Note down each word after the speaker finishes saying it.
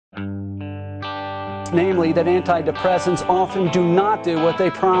namely that antidepressants often do not do what they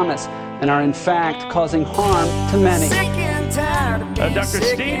promise and are in fact causing harm to many. Dr.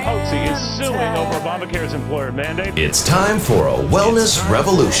 Steve Hotze is suing over Obamacare's employer mandate. It's time for a Wellness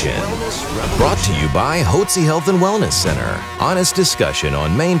Revolution. Brought to you by Hotze Health and Wellness Center. Honest discussion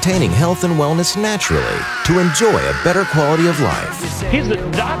on maintaining health and wellness naturally to enjoy a better quality of life. He's the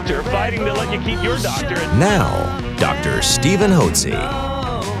doctor fighting to let you keep your doctor. Now, Dr. Stephen Hotze.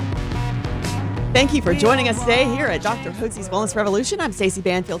 Thank you for joining us today here at Dr. Hotze's Wellness Revolution. I'm Stacey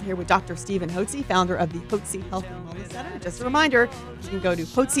Banfield here with Dr. Stephen Hotze, founder of the Hotze Health and Wellness Center. Just a reminder, you can go to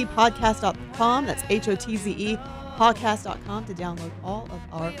hotzepodcast.com, that's Hotze podcast.com, to download all of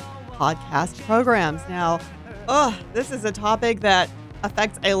our podcast programs. Now, this is a topic that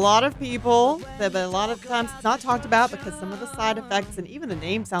affects a lot of people, but a lot of times it's not talked about because some of the side effects and even the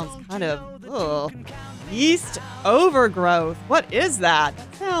name sounds kind of, yeast overgrowth. What is that?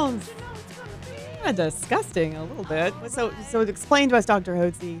 That sounds kind of disgusting a little bit. So explain to us, Dr.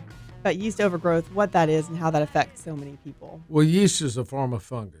 Hotze, about yeast overgrowth, what that is and how that affects so many people. Well, yeast is a form of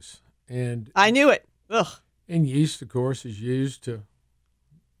fungus. And I knew it. Ugh. And yeast, of course, is used to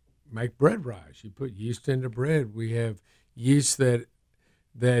make bread rise. You put yeast into bread. We have yeast that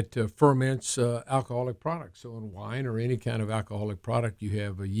ferments alcoholic products. So in wine or any kind of alcoholic product, you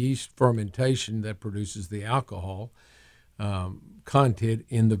have a yeast fermentation that produces the alcohol content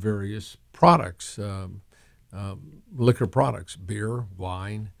in the various products, liquor products, beer,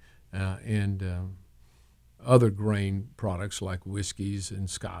 wine, and other grain products like whiskeys and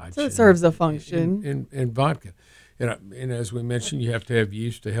scotch. So it serves a function. And vodka. And as we mentioned, you have to have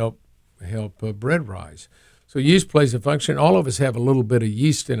yeast to help bread rise. So yeast plays a function. All of us have a little bit of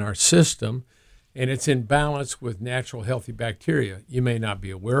yeast in our system, and it's in balance with natural healthy bacteria. You may not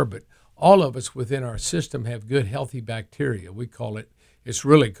be aware, but all of us within our system have good healthy bacteria. It's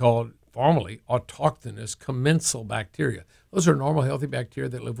really called formally autochthonous commensal bacteria. Those are normal healthy bacteria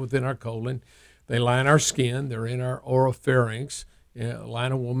that live within our colon. They line our skin. They're in our oropharynx,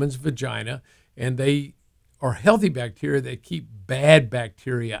 line a woman's vagina, and they are healthy bacteria that keep bad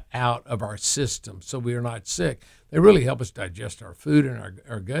bacteria out of our system so we are not sick. They really help us digest our food and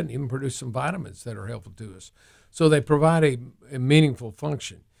our gut and even produce some vitamins that are helpful to us. So they provide a meaningful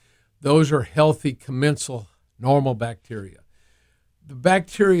function. Those are healthy commensal normal bacteria. The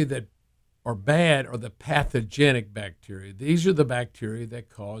bacteria that are bad are the pathogenic bacteria. These are the bacteria that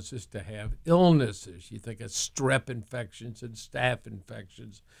cause us to have illnesses. You think of strep infections and staph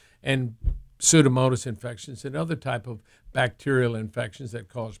infections and Pseudomonas infections and other type of bacterial infections that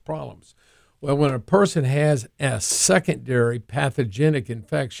cause problems. Well, when a person has a secondary pathogenic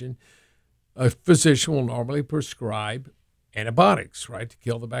infection, a physician will normally prescribe antibiotics, right, to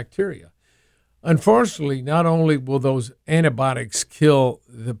kill the bacteria. Unfortunately, not only will those antibiotics kill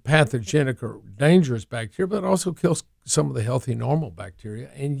the pathogenic or dangerous bacteria, but it also kills some of the healthy normal bacteria.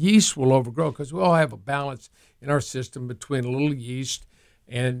 And yeast will overgrow because we all have a balance in our system between a little yeast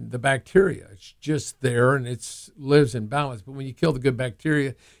and the bacteria. It's just there and it lives in balance. But when you kill the good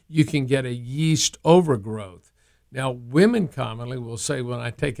bacteria, you can get a yeast overgrowth. Now, women commonly will say, when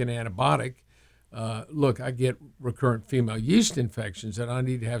I take an antibiotic, look, I get recurrent female yeast infections and I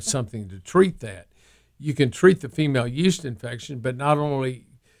need to have something to treat that. You can treat the female yeast infection, but not only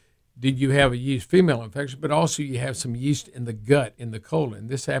did you have a yeast female infection, but also you have some yeast in the gut, in the colon.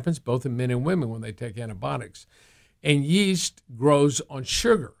 This happens both in men and women when they take antibiotics. And yeast grows on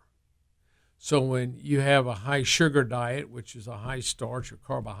sugar. So when you have a high sugar diet, which is a high starch or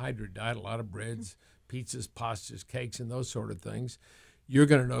carbohydrate diet, a lot of breads, pizzas, pastas, cakes, and those sort of things, you're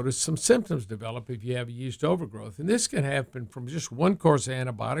going to notice some symptoms develop if you have a yeast overgrowth. And this can happen from just one course of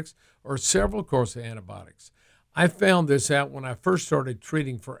antibiotics or several courses of antibiotics. I found this out when I first started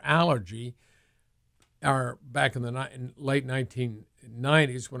treating for allergy, back in the late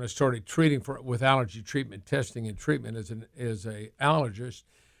 1990s, when I started treating with allergy treatment, testing and treatment as a allergist.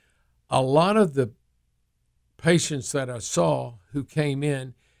 A lot of the patients that I saw who came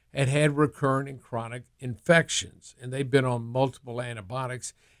in had recurrent and chronic infections, and they'd been on multiple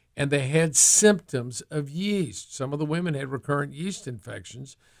antibiotics, and they had symptoms of yeast. Some of the women had recurrent yeast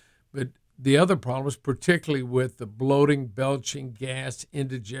infections, but the other problems, particularly with the bloating, belching, gas,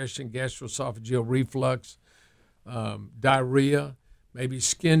 indigestion, gastroesophageal reflux, diarrhea, maybe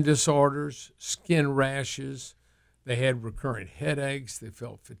skin disorders, skin rashes. They had recurrent headaches. They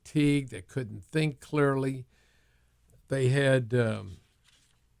felt fatigued. They couldn't think clearly. They had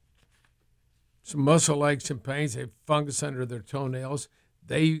some muscle aches and pains. They had fungus under their toenails.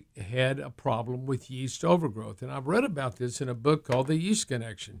 They had a problem with yeast overgrowth. And I've read about this in a book called The Yeast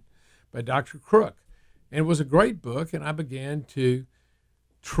Connection by Dr. Crook. And it was a great book, and I began to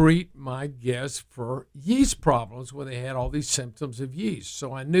treat my guests for yeast problems when they had all these symptoms of yeast.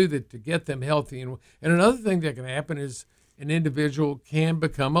 So I knew that to get them healthy, and another thing that can happen is an individual can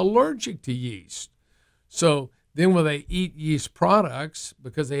become allergic to yeast. So then when they eat yeast products,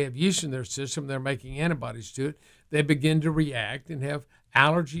 because they have yeast in their system, they're making antibodies to it, they begin to react and have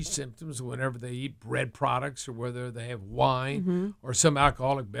allergy symptoms whenever they eat bread products or whether they have wine or some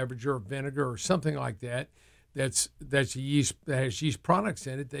alcoholic beverage or vinegar or something like that. That's yeast, that has yeast products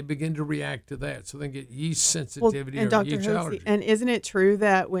in it. They begin to react to that, so they get yeast sensitivity or Dr. yeast Hotze, allergy. and isn't it true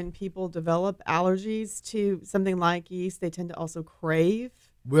that when people develop allergies to something like yeast, they tend to also crave?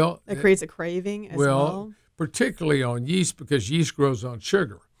 Well, It creates a craving as well. Particularly on yeast, because yeast grows on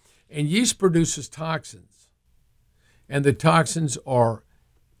sugar, and yeast produces toxins, and the toxins are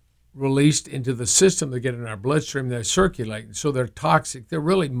released into the system. They get in our bloodstream, they circulate, so they're toxic. They're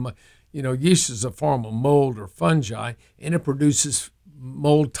really, yeast is a form of mold or fungi, and it produces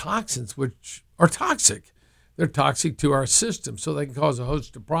mold toxins, which are toxic. They're toxic to our system, so they can cause a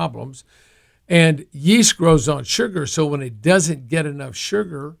host of problems. And yeast grows on sugar, so when it doesn't get enough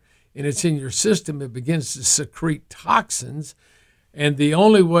sugar and it's in your system, it begins to secrete toxins. And the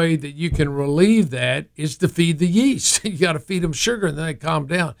only way that you can relieve that is to feed the yeast. You got to feed them sugar and then they calm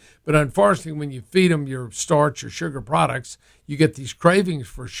down. But unfortunately, when you feed them your starch or sugar products, you get these cravings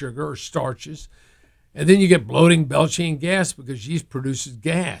for sugar or starches. And then you get bloating, belching, and gas because yeast produces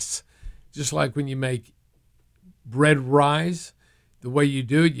gas. Just like when you make bread rise, the way you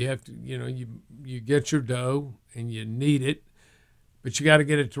do it, you have to, you get your dough and you knead it, but you got to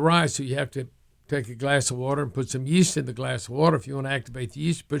get it to rise. So you have to take a glass of water and put some yeast in the glass of water. If you want to activate the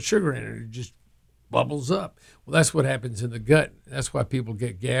yeast, put sugar in it. It just bubbles up. Well, that's what happens in the gut. That's why people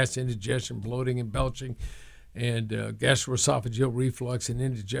get gas, indigestion, bloating, and belching, and gastroesophageal reflux and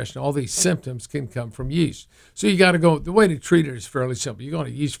indigestion. All these symptoms can come from yeast. So you got to go. The way to treat it is fairly simple. You go on a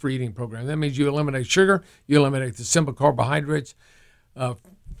yeast-free eating program. That means you eliminate sugar. You eliminate the simple carbohydrates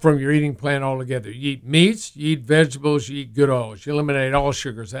from your eating plan altogether. You eat meats, you eat vegetables, you eat good oils. You eliminate all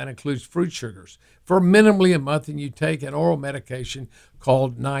sugars. That includes fruit sugars. For minimally a month, and you take an oral medication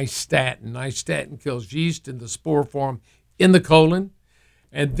called nystatin. Nystatin kills yeast in the spore form in the colon.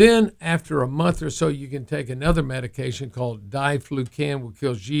 And then after a month or so, you can take another medication called diflucan, which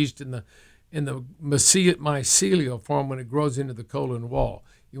kills yeast in the mycelial form when it grows into the colon wall.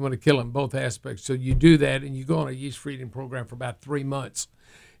 You want to kill in both aspects. So you do that, and you go on a yeast-free eating program for about 3 months.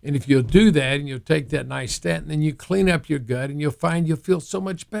 And if you'll do that and you'll take that nystatin, then you clean up your gut and you'll find you'll feel so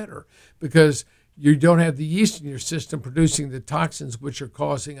much better because you don't have the yeast in your system producing the toxins which are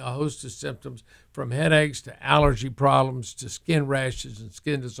causing a host of symptoms, from headaches to allergy problems to skin rashes and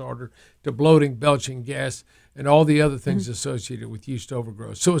skin disorder to bloating, belching, gas, and all the other things associated with yeast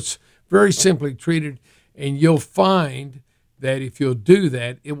overgrowth. So it's very simply treated, and you'll find that if you'll do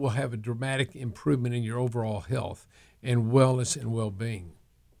that, it will have a dramatic improvement in your overall health and wellness and well-being.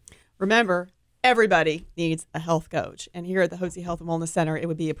 Remember, everybody needs a health coach. And here at the Hotze Health and Wellness Center, it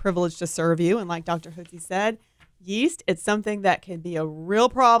would be a privilege to serve you. And like Dr. Hotze said, yeast, it's something that can be a real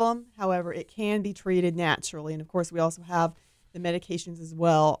problem. However, it can be treated naturally. And of course, we also have the medications as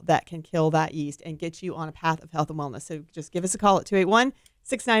well that can kill that yeast and get you on a path of health and wellness. So just give us a call at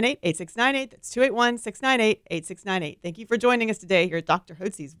 281-698-8698. That's 281-698-8698. Thank you for joining us today here at Dr.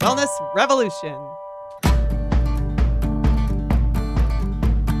 Hotze's Wellness Revolution.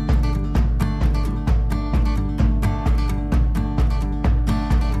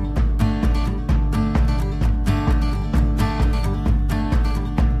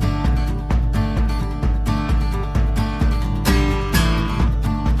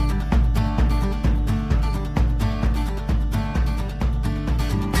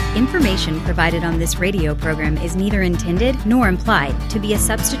 Information provided on this radio program is neither intended nor implied to be a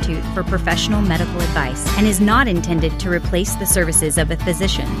substitute for professional medical advice and is not intended to replace the services of a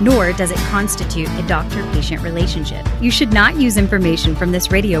physician, nor does it constitute a doctor-patient relationship. You should not use information from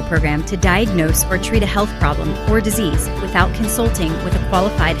this radio program to diagnose or treat a health problem or disease without consulting with a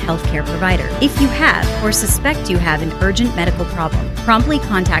qualified healthcare provider. If you have or suspect you have an urgent medical problem, promptly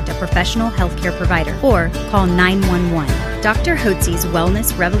contact a professional healthcare provider or call 911. Dr. Hotze's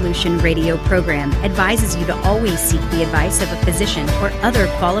Wellness Revolution radio program advises you to always seek the advice of a physician or other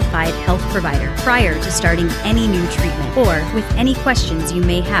qualified health provider prior to starting any new treatment or with any questions you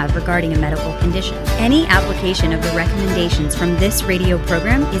may have regarding a medical condition. Any application of the recommendations from this radio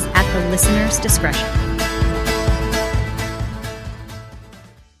program is at the listener's discretion.